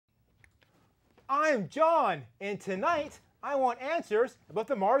I'm John, and tonight I want answers about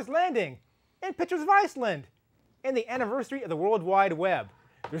the Mars landing, and pictures of Iceland, and the anniversary of the World Wide Web.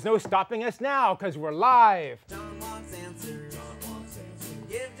 There's no stopping us now, because we're live. John wants answers. John wants answers.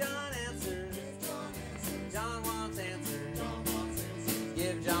 Give John answers. Give John answers. John wants answers. John wants answers.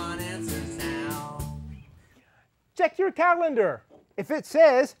 Give John answers now. Check your calendar. If it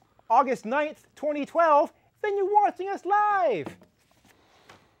says August 9th, 2012, then you're watching us live.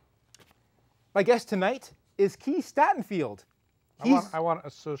 My guest tonight is Gues Stattenfield. I want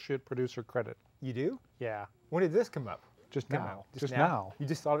associate producer credit. You do? Yeah. When did this come up? Just now. Just now? You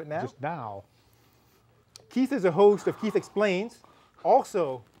just thought of it now? Just now. Keith is a host of Keith Explains,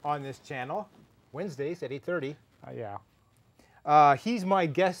 also on this channel, Wednesdays at 8:30. Yeah. He's my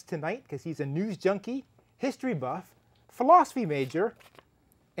guest tonight because he's a news junkie, history buff, philosophy major,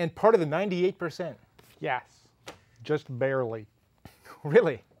 and part of the 98%. Yes. Just barely.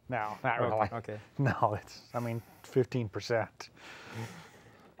 Really? No, not really. Okay. No, it's, 15%.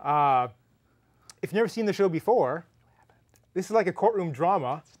 If you've never seen the show before, this is like a courtroom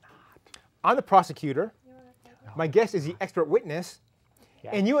drama. It's not. I'm the prosecutor. No. My guest is the expert witness.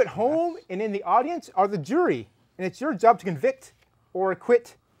 Yes. And you at home and in the audience are the jury. And it's your job to convict or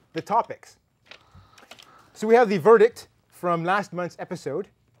acquit the topics. So we have the verdict from last month's episode.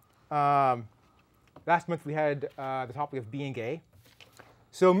 Last month we had the topic of being gay.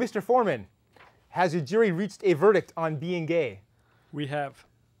 So Mr. Foreman, has the jury reached a verdict on being gay? We have.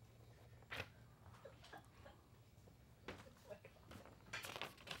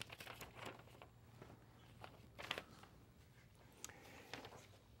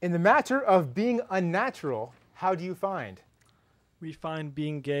 In the matter of being unnatural, how do you find? We find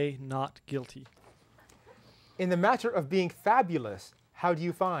being gay not guilty. In the matter of being fabulous, how do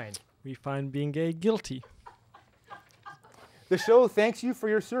you find? We find being gay guilty. The show thanks you for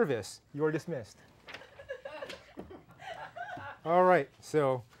your service. You are dismissed. All right,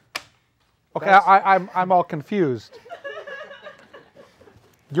 so. Okay, I'm all confused.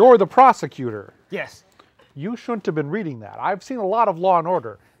 You're the prosecutor. Yes. You shouldn't have been reading that. I've seen a lot of Law and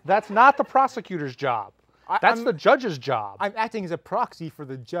Order. That's not the prosecutor's job. That's the judge's job. I'm acting as a proxy for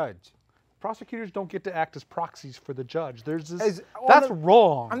the judge. Prosecutors don't get to act as proxies for the judge. There's this, that's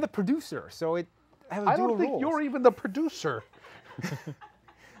wrong. I'm the producer, so I have I dual don't think roles. you're even the producer.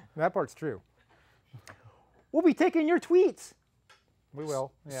 That part's true. We'll be taking your tweets. We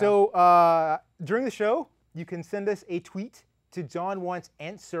will. Yeah. So during the show, you can send us a tweet to John Wants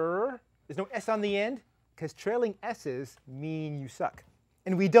Answer. There's no S on the end, because trailing S's mean you suck.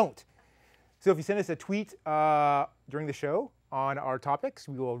 And we don't. So if you send us a tweet during the show on our topics,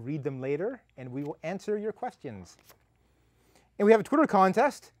 we will read them later, and we will answer your questions. And we have a Twitter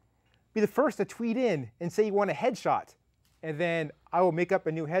contest. Be the first to tweet in and say you want a headshot. And then I will make up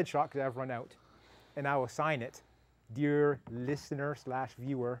a new headshot because I've run out. And I will sign it. Dear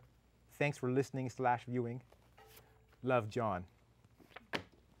listener/viewer, thanks for listening/viewing. Love, John.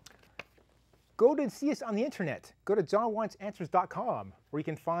 Go to see us on the internet. Go to johnwantsanswers.com, where you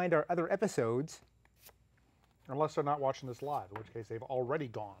can find our other episodes. Unless they're not watching this live, in which case they've already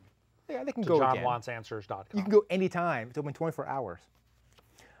gone. Yeah, they can to go again. johnwantsanswers.com. You can go anytime. It's open 24 hours.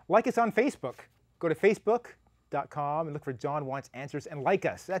 Like us on Facebook. Go to facebook.com and look for John Wants Answers and like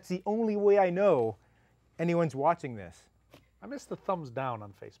us. That's the only way I know anyone's watching this. I miss the thumbs down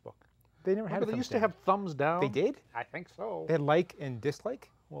on Facebook. They never had a Remember they thumbs used down. to have thumbs down? They did? I think so. They had like and dislike?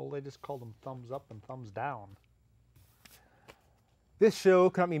 Well, they just called them thumbs up and thumbs down. This show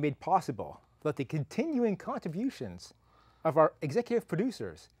cannot be made possible without the continuing contributions of our executive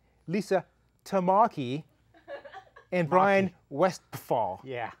producers, Lisa Tamaki and Brian Westphal.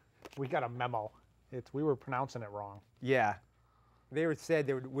 Yeah, we got a memo. We were pronouncing it wrong. Yeah. They said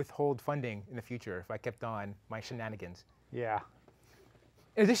they would withhold funding in the future if I kept on my shenanigans. Yeah.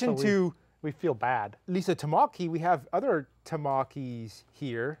 In addition to we feel bad. Lisa Tamaki, we have other Tamakis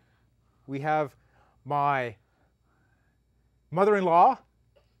here. We have my mother-in-law,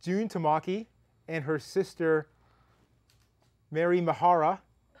 June Tamaki, and her sister, Mary Mahara.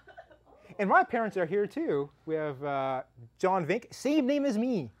 And my parents are here too. We have John Vink, same name as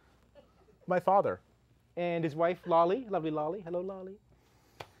me, my father, and his wife, Lolly, lovely Lolly. Hello, Lolly.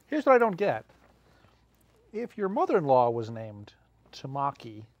 Here's what I don't get. If your mother-in-law was named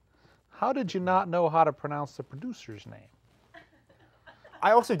Tamaki, how did you not know how to pronounce the producer's name?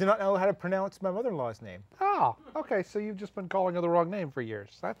 I also do not know how to pronounce my mother-in-law's name. Oh, okay, so you've just been calling her the wrong name for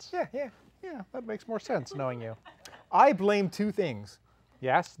years. That's Yeah. yeah, that makes more sense knowing you. I blame two things.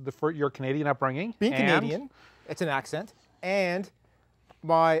 Yes, for your Canadian upbringing. Being and Canadian, it's an accent, and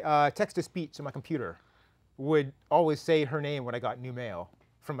my text-to-speech on my computer would always say her name when I got new mail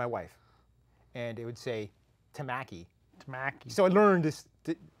from my wife. and it would say Tamaki. Tamaki. So I learned this.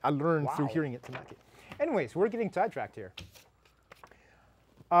 I learned through Wow. hearing it Tamaki. Anyways, we're getting sidetracked here.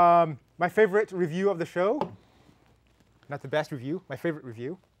 My favorite review of the show. Not the best review. My favorite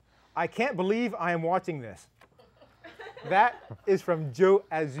review. I can't believe I am watching this. That is from Joe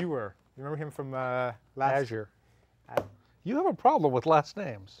Azure. You remember him from last? Azure. You have a problem with last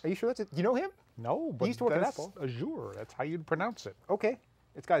names. Are you sure that's it? You know him? No, but used to work at that's Apple. Azure. That's how you'd pronounce it. Okay.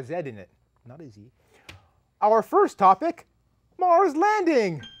 It's got a Z in it, not a Z. Our first topic, Mars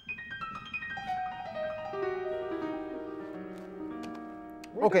landing.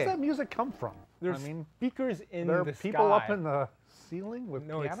 Where Okay. does that music come from? There's I mean, speakers in there are the people sky. up in the ceiling with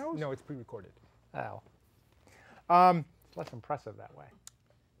no, pianos? no, it's pre-recorded. Oh, Um, it's less impressive that way.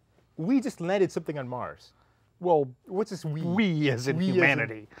 we just landed something on Mars. Well, What's this we? we as in We as in-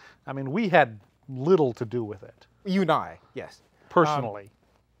 humanity. I mean, we had little to do with it, You and I, yes. personally,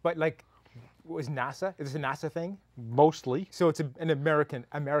 But like, was NASA? Is this a NASA thing? mostly. So it's an America.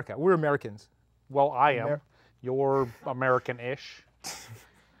 We're Americans. Well, I am. Amer- You're American-ish.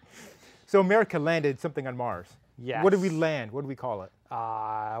 So America landed something on Mars. Yes. What did we land? What do we call it?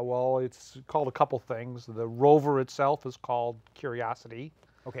 Well, it's called a couple things. The rover itself is called Curiosity,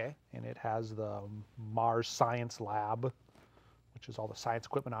 Okay. and it has the Mars Science Lab, which is all the science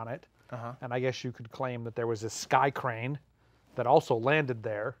equipment on it. Uh-huh. And I guess you could claim that there was a sky crane that also landed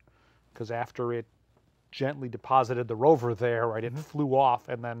there, because after it gently deposited the rover there, right, it flew off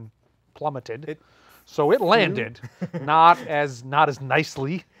and then plummeted. So it landed, not as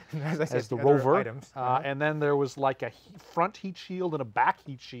nicely As I said, as the other rover. items. Uh-huh. And then there was like a front heat shield and a back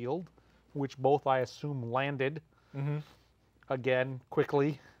heat shield, which both I assume landed again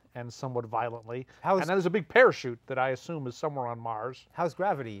quickly and somewhat violently. How's- And then there's a big parachute that I assume is somewhere on Mars. How's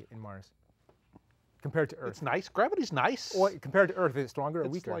gravity in Mars compared to Earth? It's nice. Gravity's nice. Well, compared to Earth, is it stronger or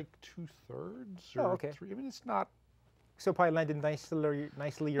it's weaker? like 2/3 Oh, or okay. 3. I mean, it's not. So probably landed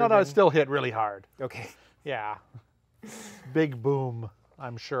nicely. No, it still hit really hard. Okay. Yeah. Big boom,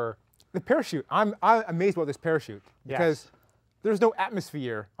 I'm sure. The parachute. I'm amazed about this parachute because Yes. there's no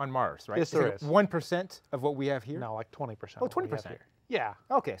atmosphere on Mars, right? Yes, there It's is. like 1% of what we have here. No, like 20%. Oh, of what we have 20%. here. Yeah.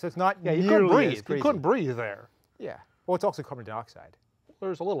 Okay, so it's not Yeah, you couldn't nearly as breathe. You crazy. couldn't breathe there. Yeah. Well, it's also carbon dioxide.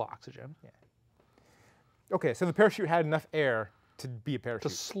 There's a little oxygen Okay, so the parachute had enough air to be a to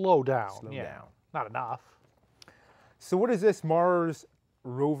parachute. slow down. Slow yeah. down. Not enough. So what does this Mars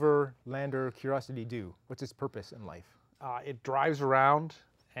rover lander Curiosity do? What's its purpose in life? It drives around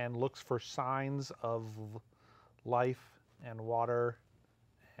and looks for signs of life and water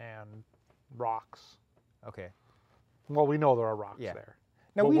and rocks. Okay. Well, we know there are rocks Yeah. there.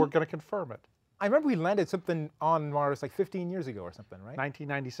 Now But we- we're going to confirm it. I remember we landed something on Mars like 15 years ago or something, right?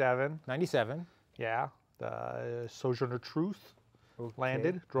 1997. 97. Yeah. The Sojourner Truth Okay.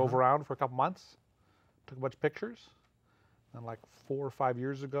 landed, drove around for a couple months, took a bunch of pictures. And like 4 or 5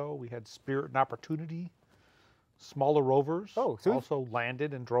 years ago, we had Spirit and Opportunity, smaller rovers, Oh, so we've- also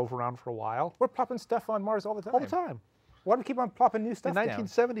landed and drove around for a while. We're plopping stuff on Mars all the time. All the time. Why do we keep on plopping new stuff In down?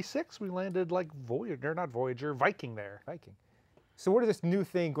 1976, we landed like Voyager, not Voyager, Viking there. Viking. So what is this new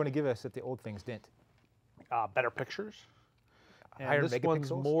thing going to give us that the old things didn't? Better pictures. And Higher this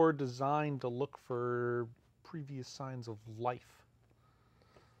one's megapixels? more designed to look for previous signs of life,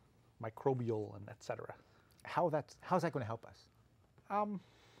 microbial and etc. How's that going to help us? Are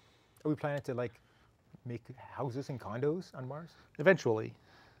we planning to like make houses and condos on Mars? Eventually.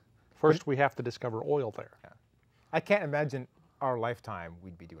 First, we have to discover oil there. I can't imagine our lifetime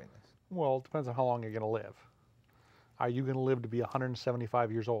we'd be doing this. Well, it depends on how long you're going to live. Are you going to live to be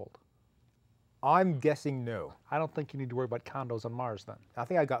 175 years old? I'm guessing no. I don't think you need to worry about condos on Mars then. I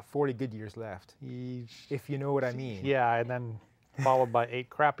think I got 40 good years left, if you know what I mean. Yeah, and then followed by 8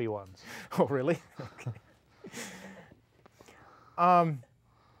 crappy ones. Oh, really? Okay.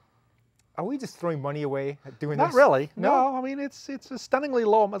 Are we just throwing money away at doing Not this? really. No? No, I mean, it's a stunningly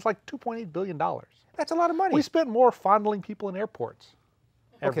low. It's like $2.8 billion. That's a lot of money. We spent more fondling people in airports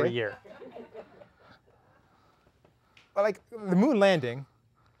every Okay. year. Like the moon landing.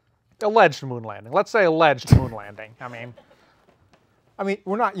 Alleged moon landing. Let's say alleged moon landing. I mean,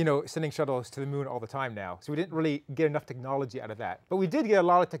 We're not, sending shuttles to the moon all the time now, so we didn't really get enough technology out of that. But we did get a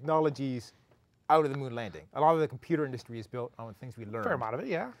lot of technologies out of the moon landing. A lot of the computer industry is built on things we learned. fair amount of it,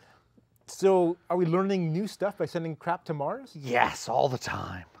 yeah. So are we learning new stuff by sending crap to Mars? Yes, all the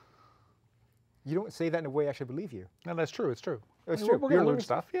time. You don't say that in a way I should believe you. And that's true. It's true. It's I mean, true. We're You're going to learn learning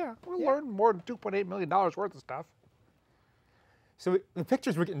stuff. Yeah, we'll Yeah. learn more than $2.8 million worth of stuff. So the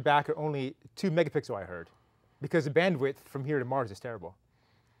pictures we're getting back are only 2 megapixel, I heard, because the bandwidth from here to Mars is terrible.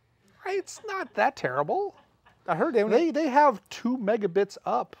 It's not that terrible. I heard they only. They have 2 megabits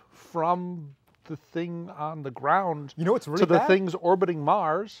up from the thing on the ground You know what's really to the bad? things orbiting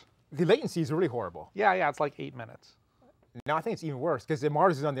Mars. The latency is really horrible. Yeah, it's like 8 minutes. Now I think it's even worse because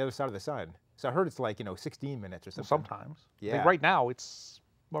Mars is on the other side of the sun. So I heard it's like 16 minutes or Well, something. sometimes. Yeah. Like right now it's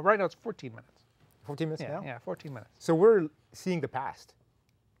 14 minutes. 14 minutes now. Yeah, 14 minutes. So we're seeing the past.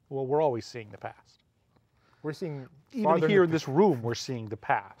 Well, we're always seeing the past. We're seeing Even farther here in in this room, we're seeing the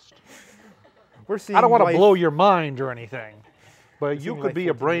past. We're seeing. I don't want to life- blow your mind or anything, but you seeing could life be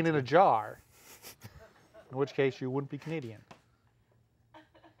a 14 brain minutes in a jar. In which case, you wouldn't be Canadian.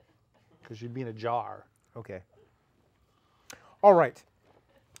 Because you'd be in a jar. Okay. All right.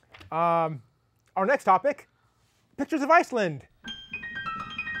 Our next topic: pictures of Iceland.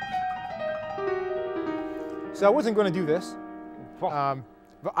 So I wasn't going to do this, but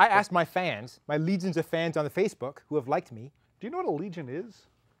I asked my fans, my legions of fans on the Facebook who have liked me, Do you know what a legion is?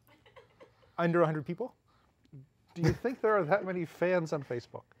 under 100 people. Do you think there are that many fans on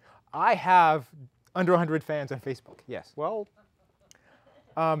Facebook? I have under 100 fans on Facebook. Yes. Well,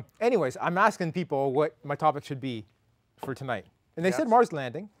 Anyways, I'm asking people what my topic should be for tonight, and they said Yes. Mars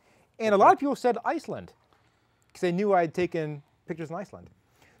landing, and a lot of people said Iceland because they knew I'd taken pictures in Iceland.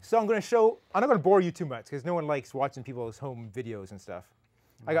 So I'm going to show. I'm not going to bore you too much because no one likes watching people's home videos and stuff.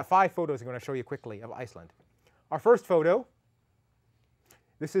 I got 5 photos I'm going to show you quickly of Iceland. Our first photo.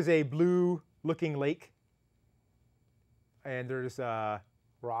 This is a blue-looking lake, and there's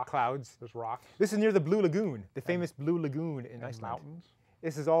rock. clouds. There's rock. This is near the Blue Lagoon, the famous Blue Lagoon in And Iceland. mountains.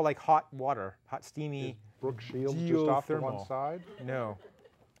 This is all like hot water, hot steamy. Brook Shield just off to one geothermal. side. No.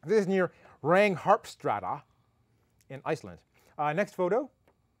 This is near Rangharpstrata in Iceland. Next photo.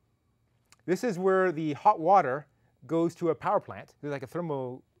 This is where the hot water goes to a power plant. There's like a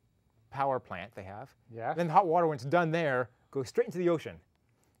thermo power plant they have. Yeah. Then the hot water, when it's done there, goes straight into the ocean.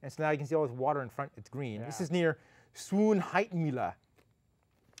 And so now you can see all this water in front. It's green. This Yeah. is near Swoonheitmühle.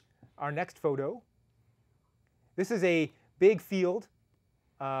 Our next photo. This is a big field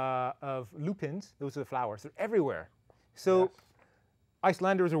of lupins. Those are the flowers. They're everywhere. So Yes.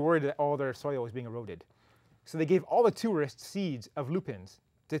 Icelanders are worried that all their soil is being eroded. So they gave all the tourists seeds of lupins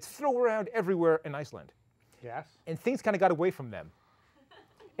to throw around everywhere in Iceland. Yes. And things kind of got away from them.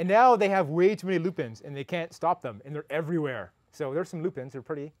 And now they have way too many lupins and they can't stop them and they're everywhere. So there's some lupins. They're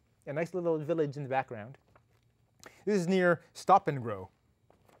pretty. A nice little village in the background. This is near Stattenfield.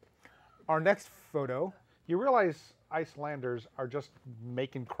 Our next photo. You realize Icelanders are just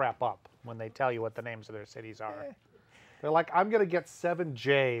making crap up when they tell you what the names of their cities are. They're like, I'm going to get 7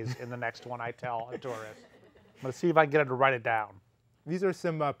 J's in the next one I tell a tourist. I'm going to see if I can get him to write it down. These are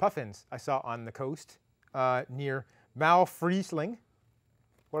some puffins I saw on the coast near Malfriesling.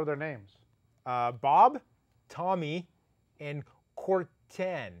 What are their names? Bob, Tommy, and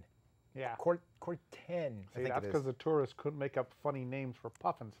Corten. Yeah. Corten, I See, think that's it because is. the tourists couldn't make up funny names for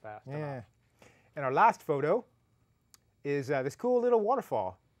puffins fast Yeah. enough. And our last photo is this cool little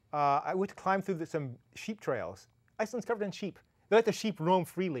waterfall. I went to climb through some sheep trails. Iceland's covered in sheep. They let the sheep roam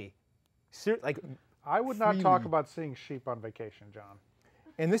freely. I would not talk Freely. about seeing sheep on vacation, John.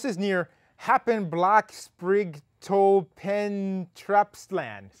 And this is near Happen Black Sprig To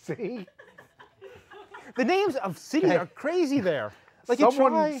Pentrapsland. See? The names of cities are crazy there. Like you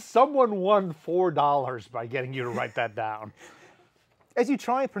try, Someone won $4 by getting you to write that down. as you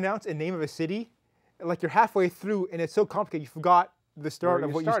try and pronounce a name of a city, like you're halfway through and it's so complicated you forgot the start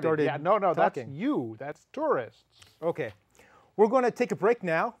of what you started. Yeah, no, that's talking. you. That's tourists. Okay. We're going to take a break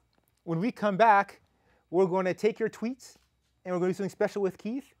now. When we come back, we're going to take your tweets and we're going to do something special with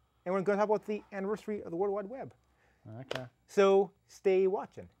Keith and we're going to talk about the anniversary of the World Wide Web. Okay. So stay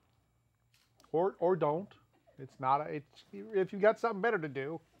watching. Or don't. It's not. It's if you got something better to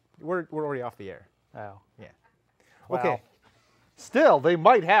do. We're already off the air. Oh. Yeah. Well, Okay. Still, they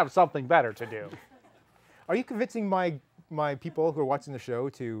might have something better to do. Are you convincing my people who are watching the show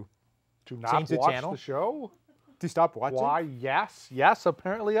to To Change the not watch channel? the show? stop watching? Why? Yes.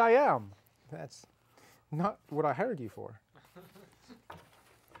 Apparently, I am. That's not what I hired you for.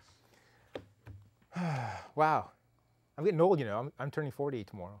 Wow. I'm getting old, you know. I'm turning 40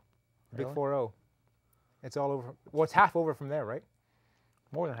 tomorrow. Big Really? 4-0. It's all over. Well, it's half over from there, right?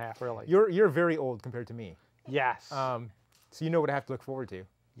 More than half, really. You're very old compared to me. Yes. So you know what I have to look forward to.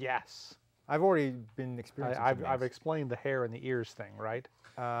 Yes. I've already been experiencing some I've things. explained the hair and the ears thing, right?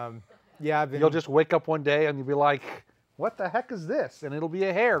 Yeah, I've been. You'll just wake up one day and you'll be like, what the heck is this? And it'll be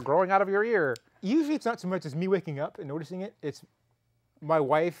a hair growing out of your ear. Usually it's not so much as me waking up and noticing it. It's my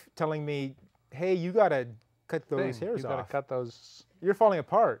wife telling me, hey, you got to cut those Thing. hairs You've got to off. cut those. You're falling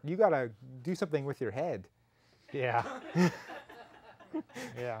apart. You got to do something with your head. Yeah.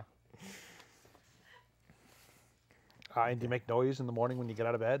 Yeah. And do you make noise in the morning when you get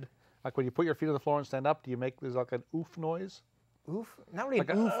out of bed? Like when you put your feet on the floor and stand up, do you make there's like an oof noise? Oof? not really Like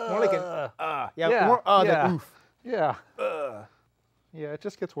an a, oof, more like an yeah, Yeah, more yeah. than oof. Yeah. Yeah, it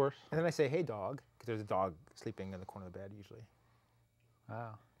just gets worse. And then I say, hey dog, because there's a dog sleeping in the corner of the bed usually.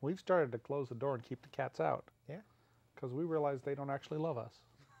 Wow. We've started to close the door and keep the cats out. Yeah. Because we realize they don't actually love us.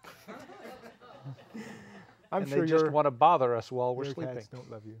 I'm And sure they just your, want to bother us while we're your sleeping. cats don't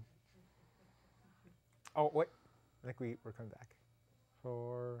love you. Oh, wait. I think we're coming back.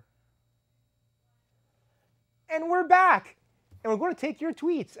 And we're back! And we're going to take your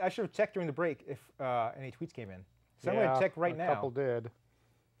tweets. I should have checked during the break if any tweets came in. So I'm going to check right now. A couple did.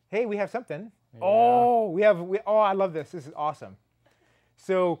 Hey, we have something. Yeah. Oh, oh, I love this. This is awesome.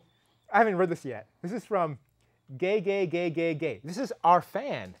 So, I haven't read this yet. This is from Gay. This is our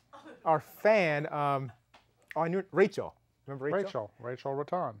fan. Rachel. Remember Rachel? Rachel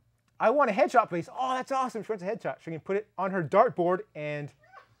Ratton. I want a headshot, please. Oh, that's awesome. She wants a headshot. She can put it on her dartboard and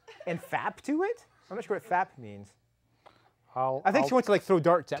fap to it? I'm not sure what fap means. I think she wants to like throw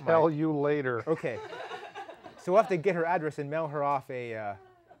darts at tell you later. Okay. So we'll have to get her address and mail her off a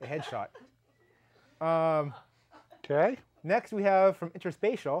headshot. Okay. Next we have from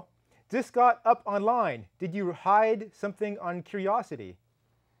Interspatial. This got up online. Did you hide something on Curiosity?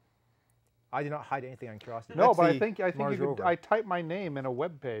 I did not hide anything on Curiosity. No, That's but I the think you Mars could. rover. I typed my name in a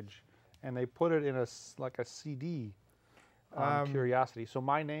web page, and they put it in a CD on Curiosity. So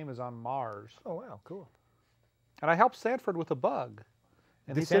my name is on Mars. Oh wow, cool. And I helped Stanford with a bug,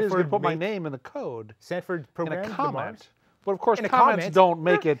 and Did he said he was going to Stanford put my make- name in the code Sanford in programmed a the comment. Mars? But of course, In a comments comment? don't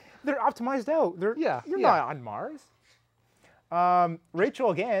make it. They're optimized out. You're not on Mars.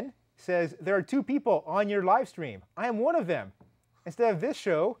 Rachel again says, there are 2 people on your live stream. I am one of them. Instead of this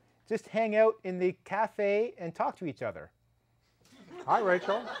show, just hang out in the cafe and talk to each other. Hi,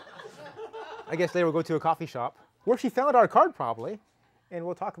 Rachel. I guess they will go to a coffee shop where she found our card probably, and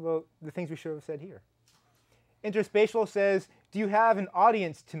we'll talk about the things we should have said here. Interspatial says, do you have an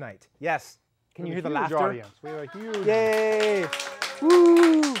audience tonight? Yes. Can you hear the laughter? Audience. We have a huge. Yay!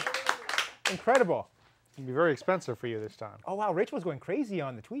 Woo! Incredible. It'll be very expensive for you this time. Oh wow, Rachel's going crazy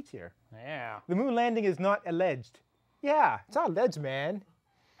on the tweets here. Yeah. The moon landing is not alleged. Yeah, it's not alleged, man.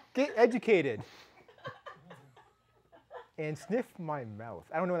 Get educated. And sniff my mouth.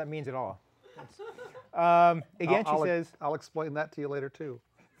 I don't know what that means at all. Again, she says, I'll explain that to you later too.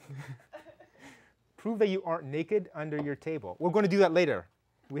 prove that you aren't naked under your table. We're going to do that later.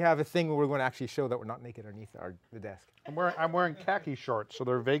 We have a thing where we're going to actually show that we're not naked underneath the desk. I'm wearing khaki shorts, so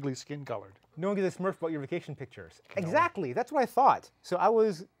they're vaguely skin colored. No one gives a smurf about your vacation pictures. No. Exactly, that's what I thought. So I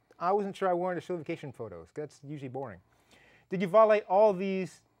wasn't sure I wanted to show vacation photos. That's usually boring. Did you violate all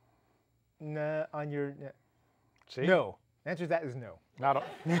these on your? See? No. The answer to that is no.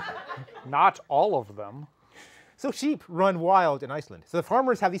 Not all of them. So sheep run wild in Iceland. So the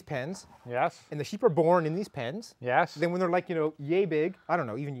farmers have these pens, Yes. and the sheep are born in these pens. Yes. Then when they're like, yay big, I don't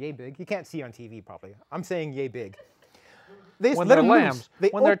know, even yay big. You can't see on TV probably. I'm saying yay big. They just When let they're them lambs.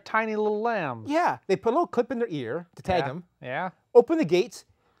 loose. When they're tiny little lambs. Yeah, they put a little clip in their ear to tag them. Yeah. Open the gates.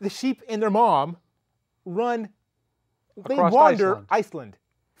 The sheep and their mom run. They Across wander Iceland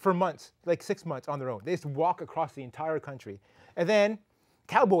for months, like 6 months on their own. They just walk across the entire country. And then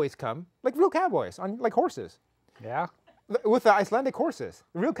cowboys come, like real cowboys, on like horses. Yeah. With the Icelandic horses.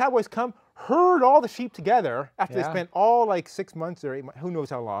 The real cowboys come, herd all the sheep together after they spent all like 6 months or 8 months, who knows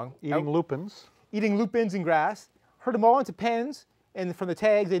how long. Eating lupins. Eating lupins and grass. Herd them all into pens, and from the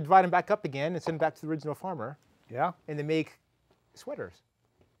tags, they divide them back up again and send them back to the original farmer. Yeah. And they make sweaters.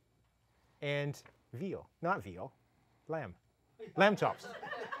 And veal. Not veal. Lamb. Lamb chops.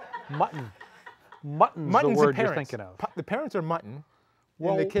 Mutton. Mutton's Mutton's the word the you're parents. thinking of. The parents are mutton,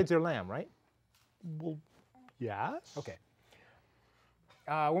 Well- and the kids are lamb, right? Well, yes. Okay.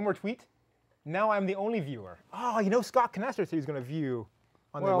 One more tweet. Now I'm the only viewer. Oh, Scott Canester said he's going to view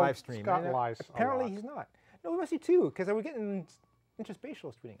on the live stream. Scott And, lies a apparently lot. he's not. No, we must be 2, because we're getting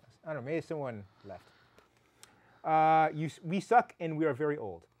Interspatials tweeting us. I don't know, maybe someone left. We suck and we are very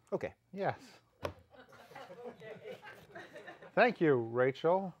old. Okay. Yes. Thank you,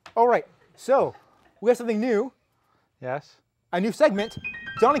 Rachel. All right. So we have something new. Yes. A new segment.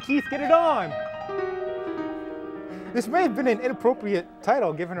 John and Keith, get it on. This may have been an inappropriate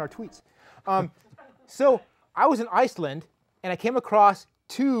title given our tweets. So I was in Iceland and I came across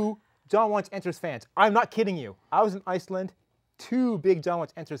 2 John Wants Answers fans. I'm not kidding you. I was in Iceland. 2 big John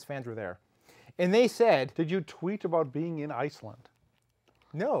Wants Answers fans were there. And they said, Did you tweet about being in Iceland?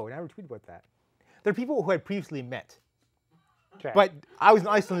 no, I never tweeted about that. They're people who I previously met. Okay. But I was in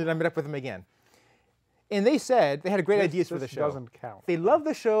Iceland and I met up with them again. And they said they had great ideas for the this show. doesn't count. They love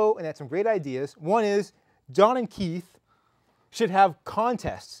the show and had some great ideas. One is John and Keith should have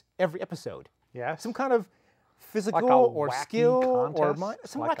contests every episode. Yes. Some kind of physical like a or wacky skill or contest,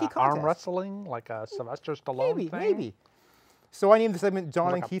 some like wacky a contest. arm wrestling, like a Sylvester Stallone Maybe, thing. maybe. So I named the segment John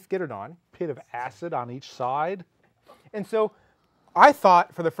Like and a- Keith Get It On. Pit of acid on each side. And so I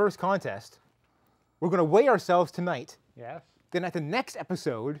thought for the first contest, we're going to weigh ourselves tonight. Yes. Then at the next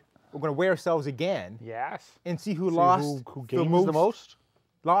episode, we're going to weigh ourselves again Yes. and see who See lost who gains the most?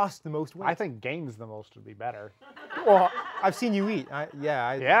 Lost the most weight. I think gains the most would be better. Well, I've seen you eat.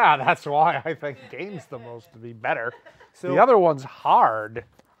 Yeah. Yeah, that's why I think gains the most would be better. So The other one's hard.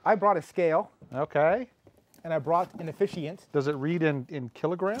 I brought a scale Okay. and I brought an officiant. Does it read in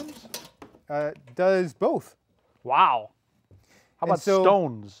kilograms? Does both. Wow. How about so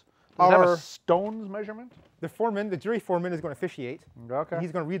stones? Does it have our- a stones measurement? The jury foreman is going to officiate. Okay.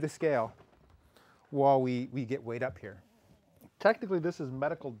 He's going to read the scale while we get weighed up here. Technically, this is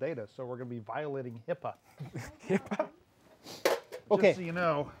medical data, so we're going to be violating HIPAA. HIPAA? Okay. Just so you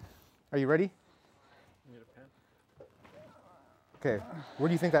know. Are you ready? Okay. What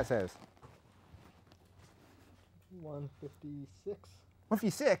do you think that says? 156.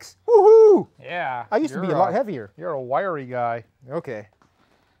 156. Woohoo! Yeah. I used to be a you're lot heavier. You're a wiry guy. Okay.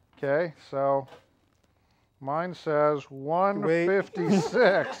 Okay, so mine says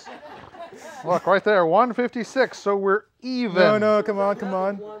 156. Look, right there, 156, so we're even. No, come on.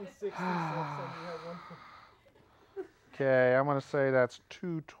 166. Okay, I'm going to say that's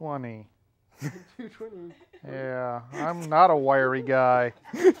 220. 220. Yeah, I'm not a wiry guy.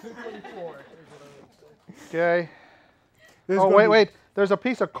 224. Okay. This is Oh, gonna wait, be- wait. There's a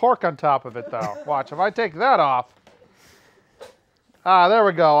piece of cork on top of it, though. Watch, if I take that off. Ah, there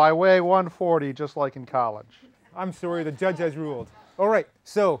we go. I weigh 140, just like in college. I'm sorry, the judge has ruled. All right,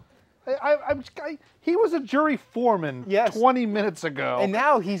 so, He was a jury foreman Yes. 20 minutes ago. and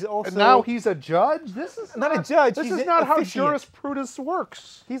now he's also... And now he's a judge? This is Not a judge, This he's is an not how officiant. jurisprudence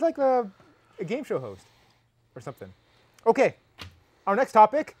works. He's like a game show host or something. Okay, our next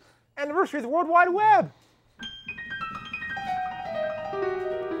topic, anniversary of the World Wide Web.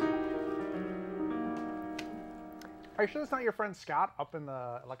 Are you sure that's not your friend Scott up in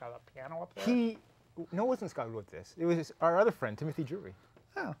the, like, on the piano up there? No, it wasn't Scott who wrote this. It was our other friend, Timothy Drury.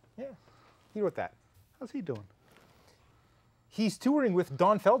 Oh, Yeah, he wrote that. how's he doing? He's touring with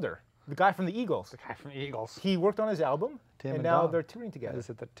Don Felder, the guy from the Eagles. The guy from the Eagles. He worked on his album, Tim and and now Don. they're touring together. Is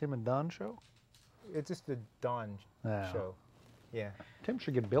it the Tim and Don show? It's just the Don Yeah. show. Yeah. Tim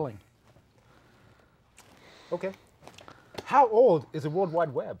should get billing. Okay. How old is the World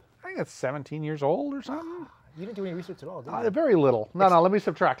Wide Web? I think it's 17 years old or something. You didn't do any research at all, did you? Very little. No, let me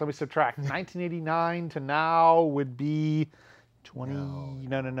subtract. 1989 to now would be 20.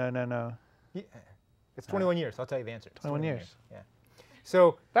 No. Yeah. It's 21 years. I'll tell you the answer. It's 21 years. Yeah.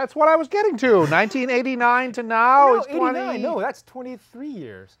 So, That's what I was getting to. 1989 to now no, is 20. 89. No, that's 23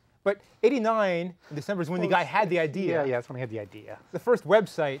 years. But 89 in December is when the guy had the idea. Yeah, that's when he had the idea. The first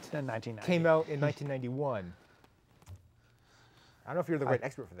website In 1990. came out in 1991. I don't know if you're the right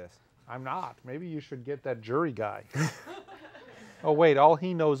expert for this. I'm not. Maybe you should get that jury guy. Oh, wait, all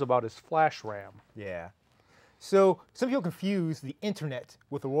he knows about is flash RAM. Yeah. So some people confuse the internet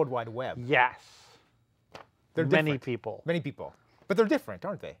with the World Wide Web. Yes. They're Many different. people. Many people. But they're different,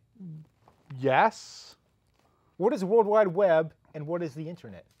 aren't they? Yes. What is the World Wide Web and what is the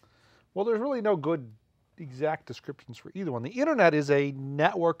internet? Well, there's really no good exact descriptions for either one. The internet is a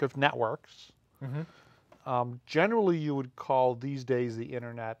network of networks. Generally, you would call these days the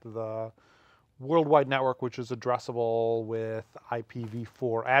internet the worldwide network, which is addressable with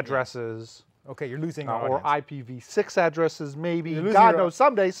IPv4 addresses. Okay, you're losing our Or audience. IPv6 addresses, maybe. You're losing God your- knows,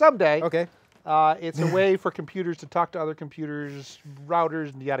 someday. Okay. It's a way for computers to talk to other computers,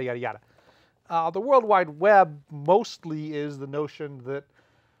 routers, and yada, yada, yada. The World Wide Web mostly is the notion that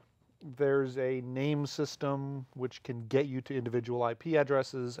there's a name system which can get you to individual IP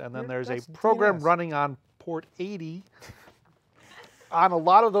addresses, and then there's a That's program DNS. running on port 80 on a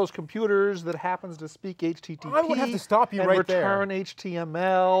lot of those computers that happens to speak HTTP. I would have to stop you and right there. return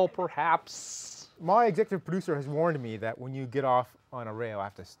HTML, perhaps. My executive producer has warned me that when you get off on a rail, I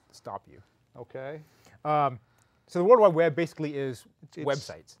have to stop you. Okay. So the World Wide Web basically is It's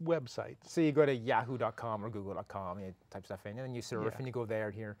websites. Websites. So you go to yahoo.com or google.com, you type stuff in, and then you surf Yeah. and you go there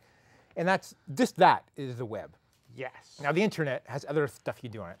and here. And that's just that is the web. Yes. Now the internet has other stuff you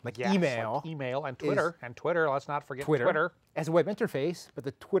do on it, like Yes, email, like email and Twitter. And Twitter, let's not forget Twitter as a web interface, but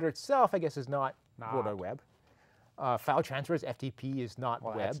the Twitter itself, I guess, is not World Wide Not. Web. File transfers, FTP is not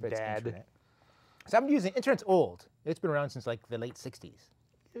Well, web, that's it's dead. internet. So I'm using, internet's old. It's been around since like the late 60s.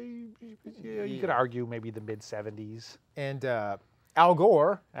 Yeah, you could argue maybe the mid-70s. And Al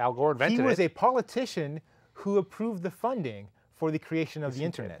Gore, Al Gore he invented was it. a politician who approved the funding for the creation of Yes, the he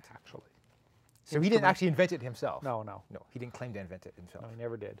did, internet. actually. So he didn't actually invent it himself. No, no. No, he didn't claim to invent it himself. No, he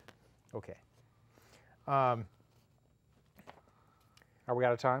never did. Okay. Are we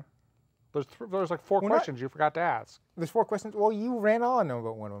out of time? There's like 4 We're not- questions you forgot to ask. There's 4 questions. Well, you ran on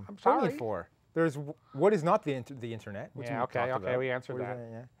about one of them. I'm What do you mean sorry. 4? There's what is not the internet. Which Yeah, we okay, talked okay, about. we answered What is that.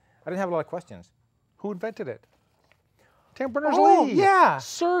 Yeah. I didn't have a lot of questions. Who invented it? Tim Berners-Lee. Oh, yeah.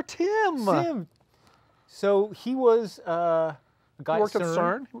 Sir Tim. Tim. So he was a guy He worked at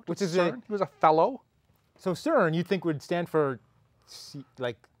CERN. He worked which at is CERN. He was a fellow. So CERN, you'd think would stand for,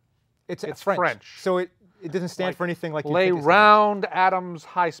 like, it's French. French. So it doesn't stand Like, for anything like you Lay think it stands. round atoms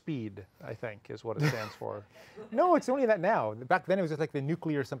high speed, I think, is what it stands for. No, it's only that now. Back then it was just like the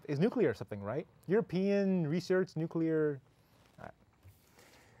nuclear something. Is nuclear something, right? European Research Nuclear.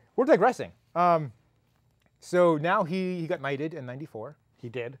 We're digressing. So now he got knighted in '94, He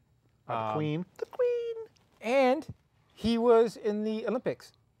did. The Queen. the Queen, and he was in the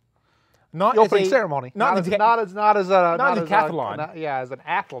Olympics. Not The as opening a- ceremony. Not as in the not as a decathlon. as an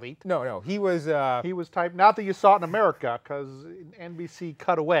athlete. No, he was. He was type. Not that you saw it in America, because NBC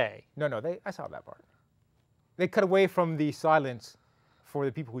cut away. No, I saw that part. They cut away from the silence for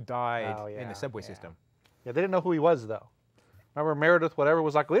the people who died Oh, in yeah, the subway yeah. system. Yeah, they didn't know who he was though. Remember Meredith, whatever,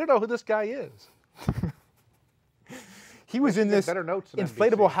 was like, we don't know who this guy is. He was in get this better notes than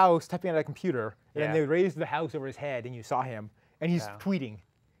inflatable NBC. house typing on a computer, and Yeah. they raised the house over his head, and you saw him, and he's Yeah. tweeting,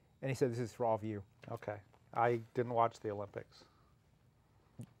 and he said, "This is for all of you." Okay, I didn't watch the Olympics.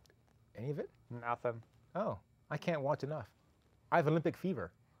 Any of it? Nothing. Oh, I can't watch enough. I have Olympic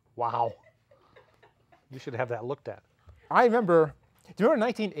fever. Wow. You should have that looked at. I remember. Do you remember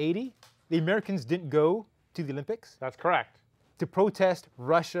 1980? The Americans didn't go to the Olympics That's correct. to protest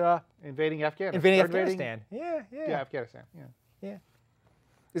Russia Invading Afghanistan. invading Or Afghanistan. Yeah. Yeah, Afghanistan. Yeah.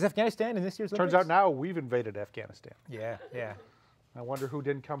 Is Afghanistan in this year's Turns Olympics? out now we've invaded Afghanistan. Yeah. I wonder who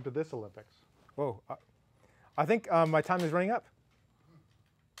didn't come to this Olympics. Whoa. I think my time is running up.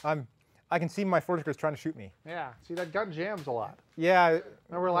 I can see my forters trying to shoot me. Yeah. See, that gun jams a lot. Yeah.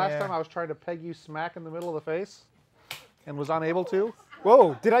 Remember last Yeah. time I was trying to peg you smack in the middle of the face and was unable to?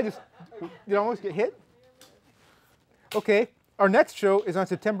 Whoa, did I almost get hit? Okay, our next show is on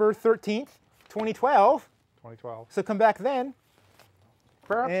September 13th, 2012. 2012. So come back then,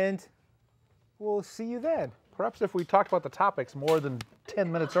 Perhaps, and we'll see you then. perhaps if we talked about the topics more than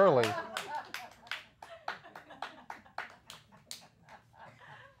 10 minutes early.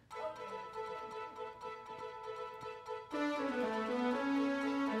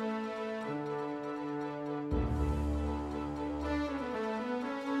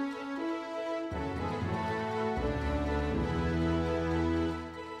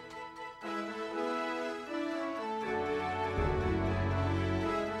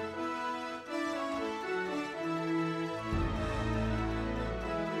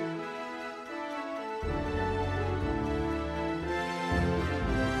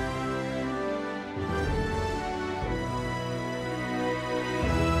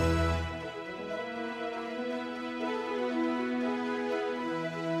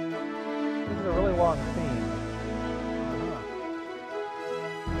 This is a really long theme.